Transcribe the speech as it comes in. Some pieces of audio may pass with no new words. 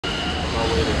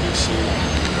DC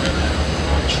right now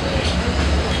on train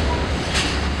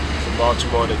from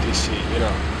Baltimore to DC, you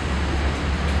know,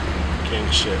 king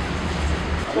shit.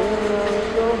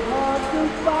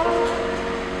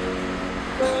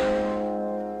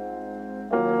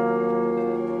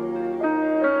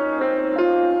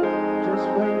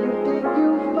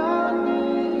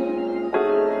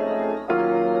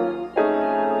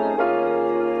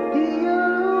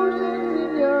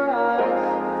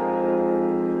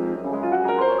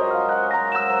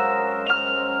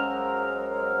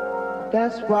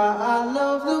 That's why I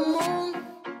love the moon.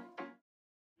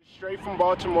 Straight from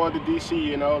Baltimore to DC,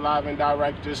 you know, live and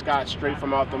direct. Just got straight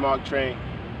from out the MARC train.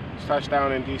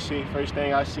 Touchdown in DC. First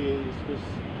thing I see is this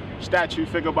statue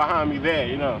figure behind me there,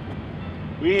 you know.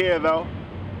 We here though.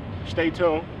 Stay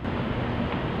tuned.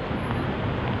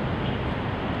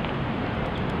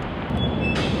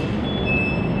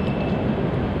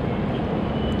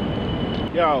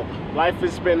 Yo, life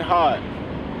has been hard.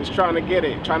 Just trying to get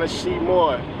it, trying to see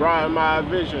more, broaden my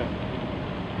vision.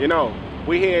 You know,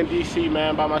 we here in DC,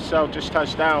 man, by myself, just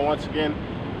touched down once again.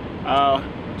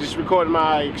 Just recording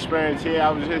my experience here.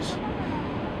 I was just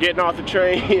getting off the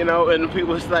train, you know, and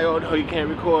people was like, oh no, you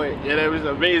can't record. And it was an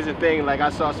amazing thing. Like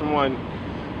I saw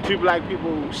two black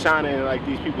people shining in like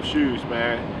these people's shoes,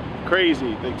 man.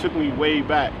 Crazy. They took me way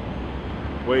back.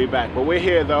 But we're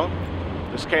here though.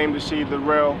 Just came to see the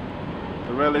real.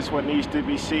 The real is what needs to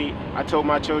be seen. I told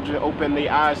my children, open their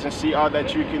eyes and see all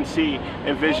that you can see.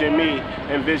 Envision me,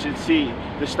 envision see.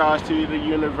 The stars to the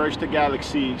universe, the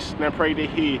galaxies. Now pray to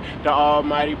He, the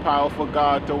almighty powerful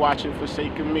God, to watch and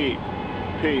forsake me.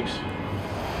 Peace.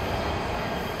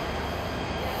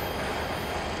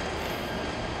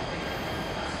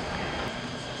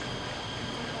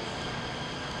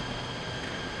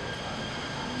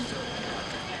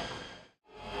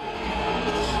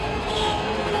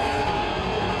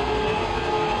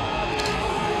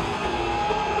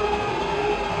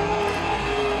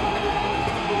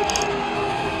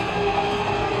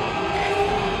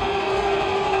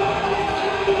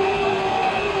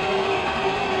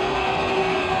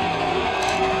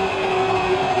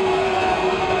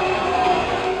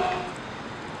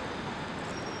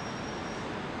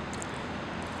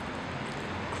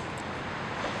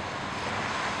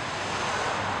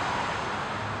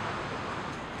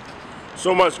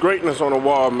 So much greatness on the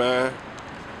wall, man.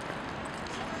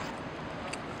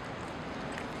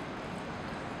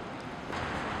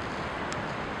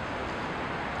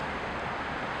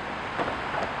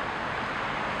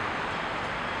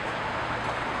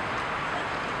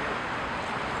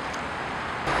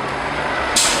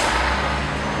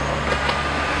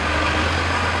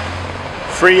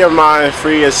 Free your mind,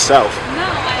 free yourself.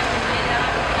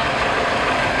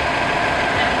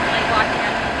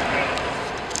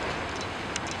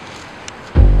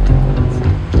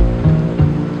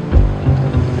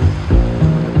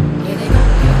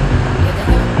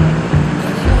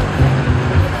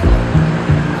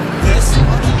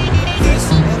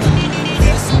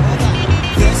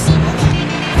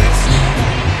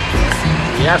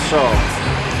 Yes, sir.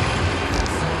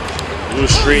 Blue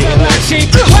Street.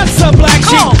 What's up, black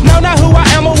sheep? Know not who I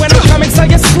am or when I'm coming, so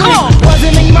you sleep.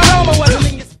 Wasn't in my home or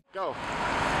wasn't in your... Go.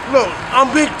 Look,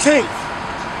 I'm Big Tink.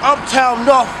 Uptown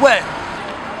Northwest.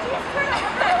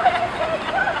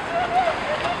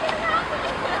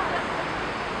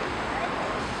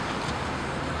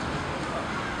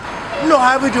 You know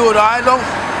how we do it, alright, though?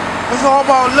 It's all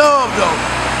about love, though.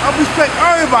 I respect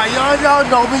everybody, y'all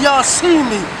know me, y'all see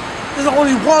me. There's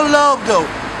only one love, though.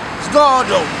 It's God,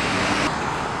 though.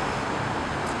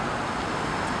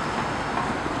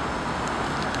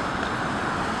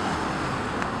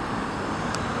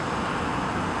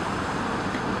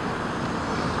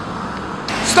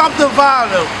 Stop the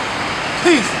violence.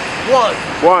 Peace.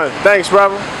 One. Thanks,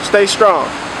 brother. Stay strong.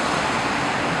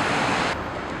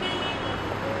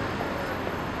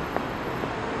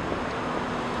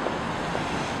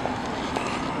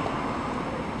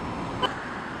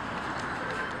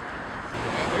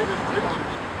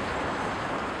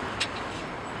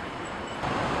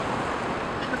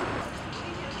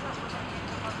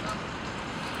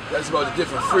 That's about the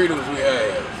different freedoms we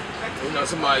have. You know,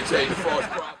 somebody take the false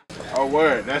prophet. Oh,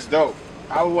 word. That's dope.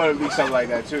 I would want to be something like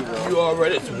that too, bro. You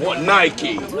already, it's one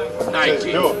Nike.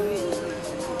 Nike. Do it.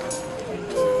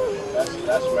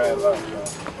 That's mad love, yo. Yeah,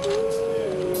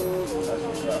 that's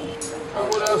what's up.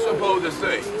 What else I'm supposed to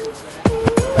say? I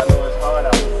know it's hard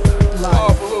out there.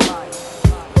 Hard for who?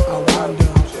 I wonder,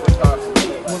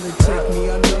 will it take me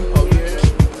under? Oh, yeah.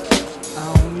 I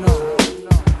don't know.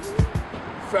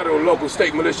 Federal, local,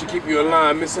 state militia keep you in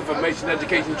line. Misinformation,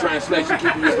 education, translation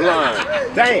keep you blind.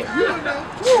 Damn.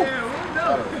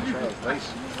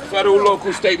 Federal,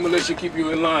 local, state militia keep you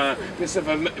in line.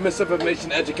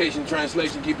 Misinformation, education,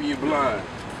 translation keep you blind.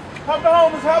 Help the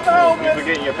homeless, help the homeless. You're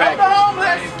forgetting your package. Help the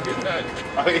homeless.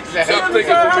 Oh, exactly. Stop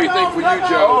thinking for me, think for you,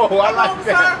 Joe. Oh, I like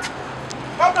that.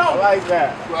 I like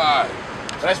that. Right.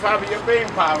 That's probably your bean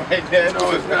pie right there.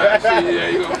 No, it's not. See, yeah,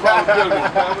 you gonna probably kill me.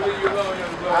 I'm gonna leave you alone,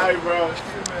 young bro. All right, bro.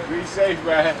 Be safe,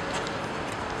 man.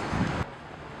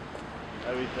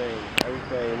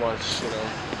 Everything must, you know,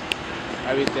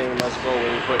 everything must go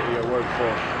when you put in your work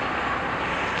for.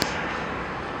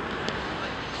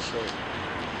 So.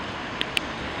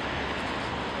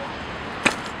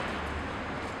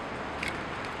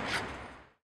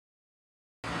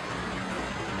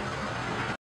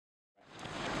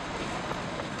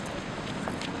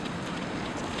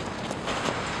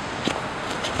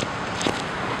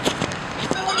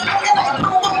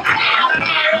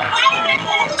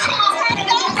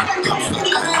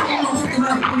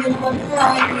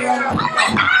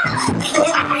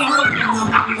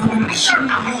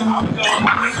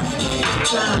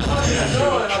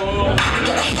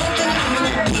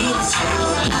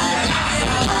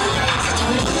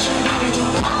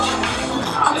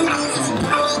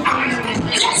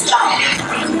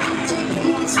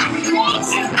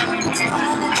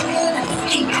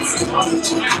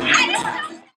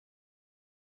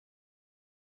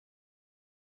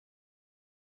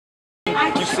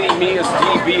 You see me as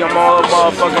DB, I'm all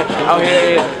motherfucking out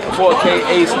here in 4K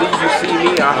HD. You see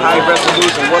me a high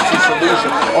resolution. What's the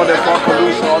solution? All that fuck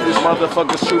pollution, all these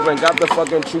motherfuckers trooping. Got the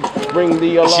fucking troops, bring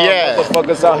the alarm. Yeah.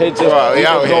 Motherfuckers out here just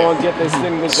go and get their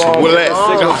signals on.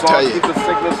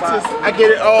 I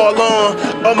get it all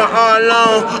on my arm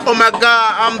long. Oh my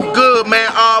God, I'm good,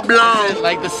 man, all blown.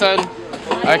 Like the sun,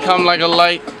 I come like a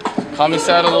light. Call me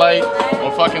satellite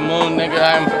or fucking moon, nigga.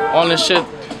 I'm on this shit.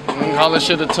 Call this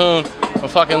shit a tune. A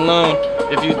fucking loon.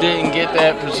 If you didn't get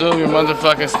that, presume your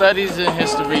motherfucking studies in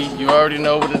history. You already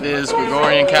know what it is.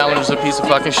 Gregorian calendar's a piece of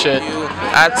fucking shit.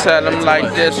 I tell them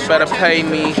like this, better pay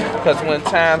me, cause when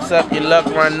time's up, your luck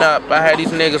run up. I had these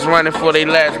niggas running for their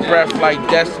last breath like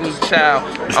Destiny's Child.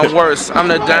 I'm worse, I'm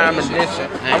the diamond edition.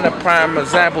 I'm the prime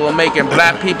example of making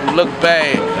black people look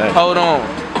bad. Hold on.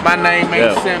 My name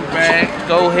ain't Sinbad.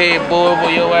 Go ahead, boy,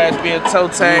 will your ass be a toe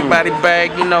tag, body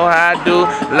bag? You know how I do.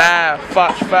 Live,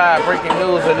 Fox 5, breaking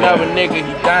news, another nigga,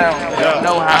 he down.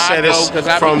 Know how I go, cause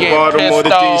I from be getting Baltimore to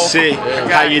pissed DC.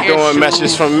 off. How you doing?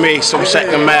 Message from me. So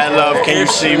second mad love, can you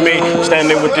see me?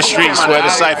 Standing with the streets, where the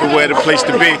cipher, where the place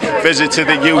to be. Visit to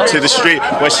the youth, to the street,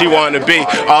 where she wanna be.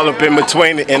 All up in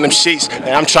between it, in them sheets,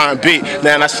 and I'm trying to beat.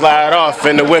 Then I slide off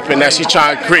in the whip, and now she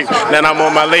trying to creep. Then I'm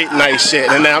on my late night shit,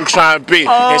 and then I'm trying to beat.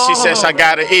 And she says I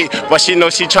gotta eat, but she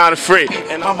knows she trying to free.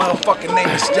 And my motherfucking name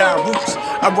is John Roots.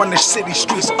 I run the city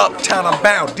streets, uptown, I'm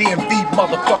bound. DMV,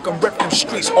 motherfucking rep them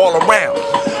streets all around.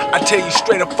 I tell you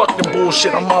straight up, fuck them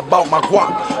bullshit, I'm all about my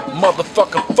guap.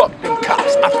 Motherfucker, fuck them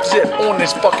cops. I sit on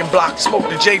this fucking block, smoke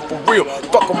the J for real.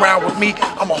 Fuck around with me,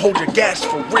 I'ma hold your gas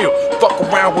for real. Fuck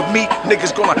around with me,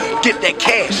 niggas gonna get that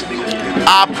cash.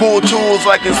 I pull tools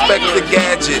like Inspector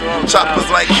Gadget, choppers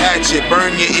like hatchet,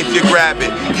 burn you if you grab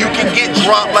it. You can get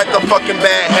dropped like a fucking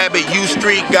bad habit. You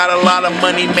street got a lot of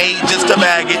money made just to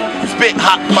bag it. Spit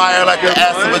hot fire like the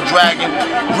ass of a dragon.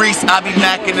 Grease, I be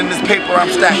macking in this paper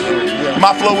I'm stacking.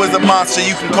 My flow is a monster,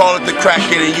 you can call it the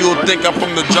Kraken. And you'll think I'm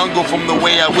from the jungle from the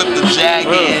way I whip the jag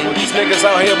in. These niggas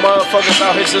out here, motherfuckers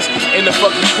out here just in the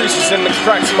fucking creases, in the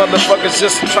cracks. Motherfuckers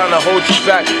just trying to hold you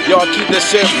back. Y'all keep this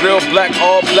shit real black,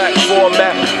 all black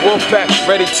format. Wolf pack,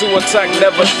 ready to attack,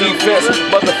 never defense.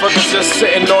 Motherfuckers just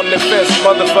sitting on the fence.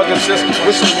 Motherfuckers just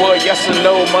wishing for a yes or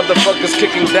no. Motherfuckers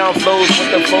kicking down flows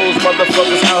with the foes.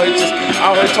 Motherfuckers out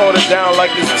here throwing it down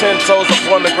like it's 10 toes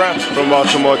up on the ground. From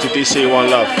Baltimore to DC, one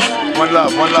love. One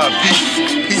love, one love.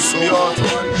 Peace. Peace, y'all.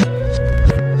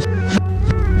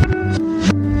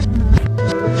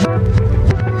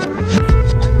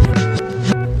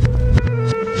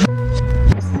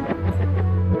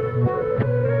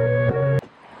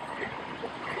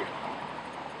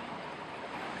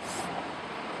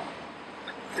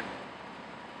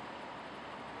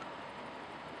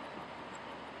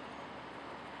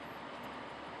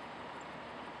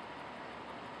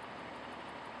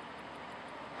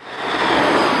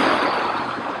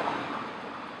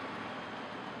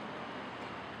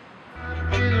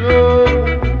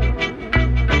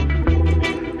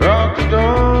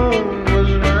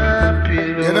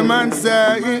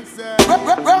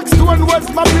 Rockstone was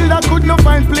my builder, could not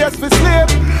find place for slave.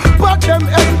 But them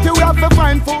empty, we have to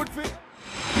find food for.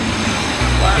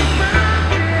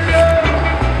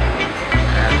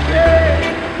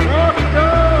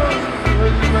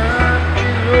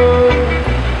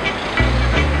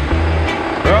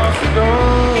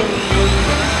 Rockstone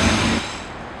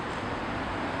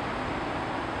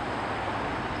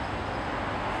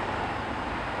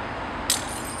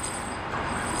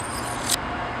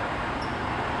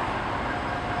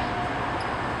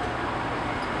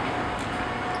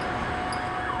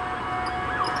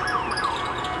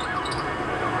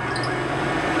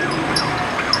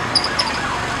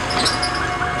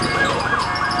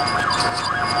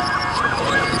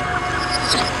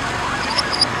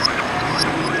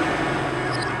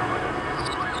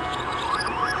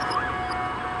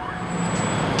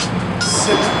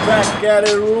back at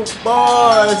it, roof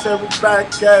boy. Said we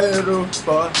back at it, roof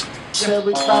boy. Said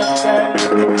we back at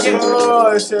it, roof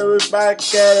boy. Said we back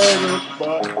at it, roof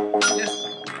boy.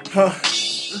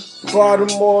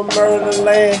 Baltimore,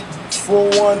 Maryland,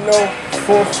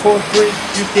 410-443.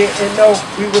 You didn't know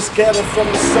we was scattered from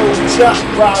the soldier.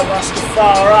 Ride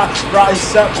Rastafari,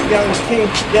 rise up, young king.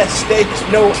 Yes, they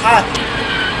know I.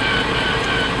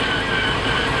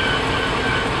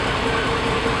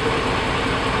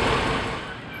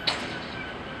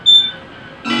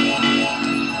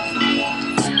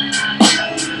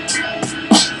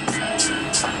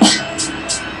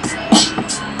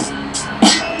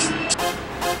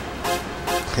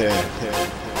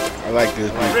 Yeah. I like this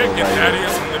beat right here.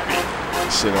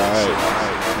 Shit, alright.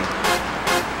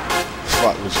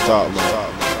 Fuck was talk, man.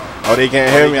 Oh, they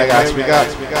can't hear me. I gotta speak up.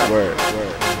 Word.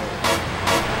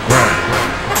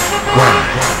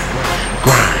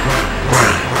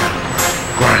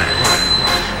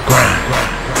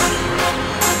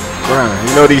 Grind.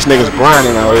 You know these niggas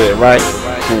grinding out here, right?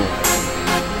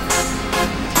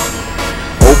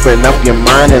 Open up your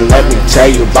mind and let me tell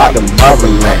you about the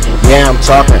motherland. Yeah, I'm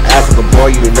talking Africa,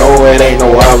 boy, you know it ain't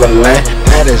no other land.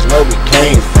 That is where we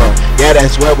came from. Yeah,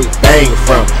 that's where we bang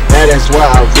from. That is where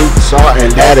our roots are, and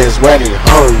that is where they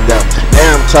hung them.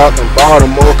 Now I'm talking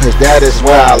Baltimore, cause that is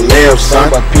where I live,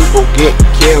 son. But people get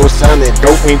killed, son, and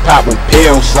dope ain't popping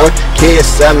pills, son. Kids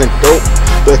selling dope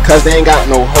because they ain't got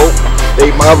no hope. They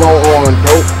mother on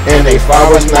dope, and they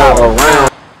father's not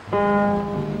around.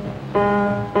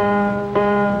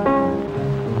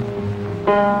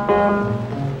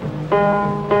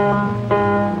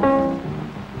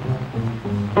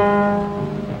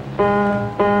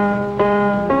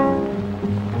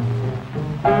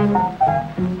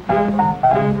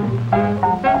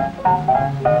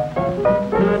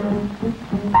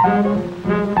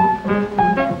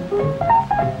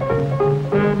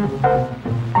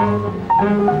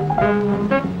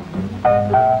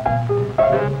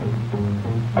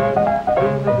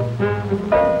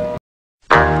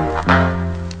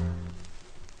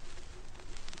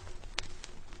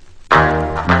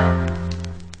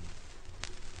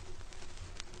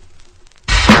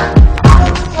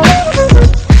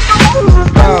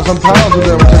 Some pounds of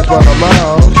them taste by the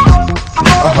miles.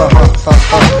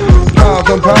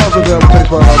 Some pounds of them taste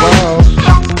by the miles.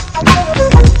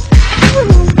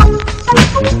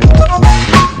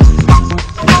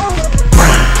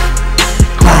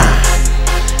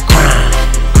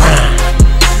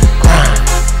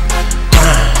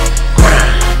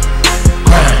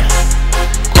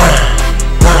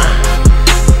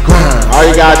 All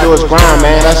you gotta do is grind,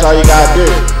 man. That's all you gotta do.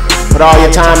 Put all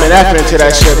your time and effort into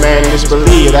that shit, man. Just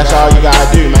believe. That's all you gotta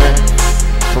do, man.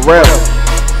 For real.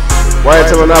 Word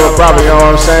to another brother, you know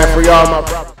what I'm saying? Free all my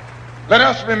brothers. Let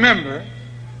us remember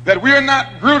that we are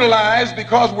not brutalized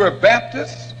because we're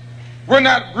Baptists. We're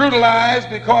not brutalized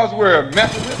because we're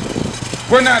Methodists.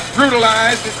 We're not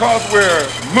brutalized because we're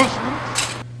Muslims.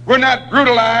 We're not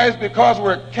brutalized because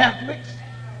we're Catholics.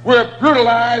 We're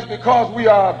brutalized because we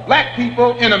are black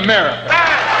people in America.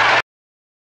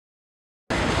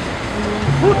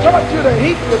 Who taught you to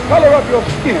hate the color of your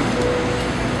skin?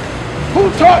 Who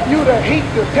taught you to hate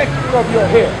the texture of your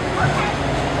hair?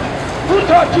 Who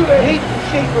taught you to hate the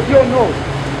shape of your nose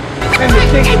and the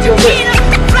shape of your lips?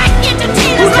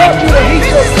 Who taught you to hate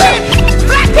your back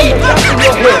from the top of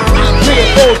your head to the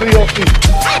soles of your feet?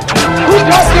 Who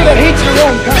taught you to hate your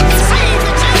own country?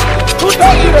 Who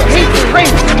taught you to hate the race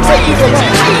that you belong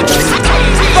to?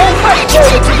 So much so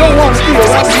that you don't want to be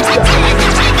around each other.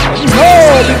 No,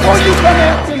 before you come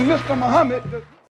asking Mr. Muhammad.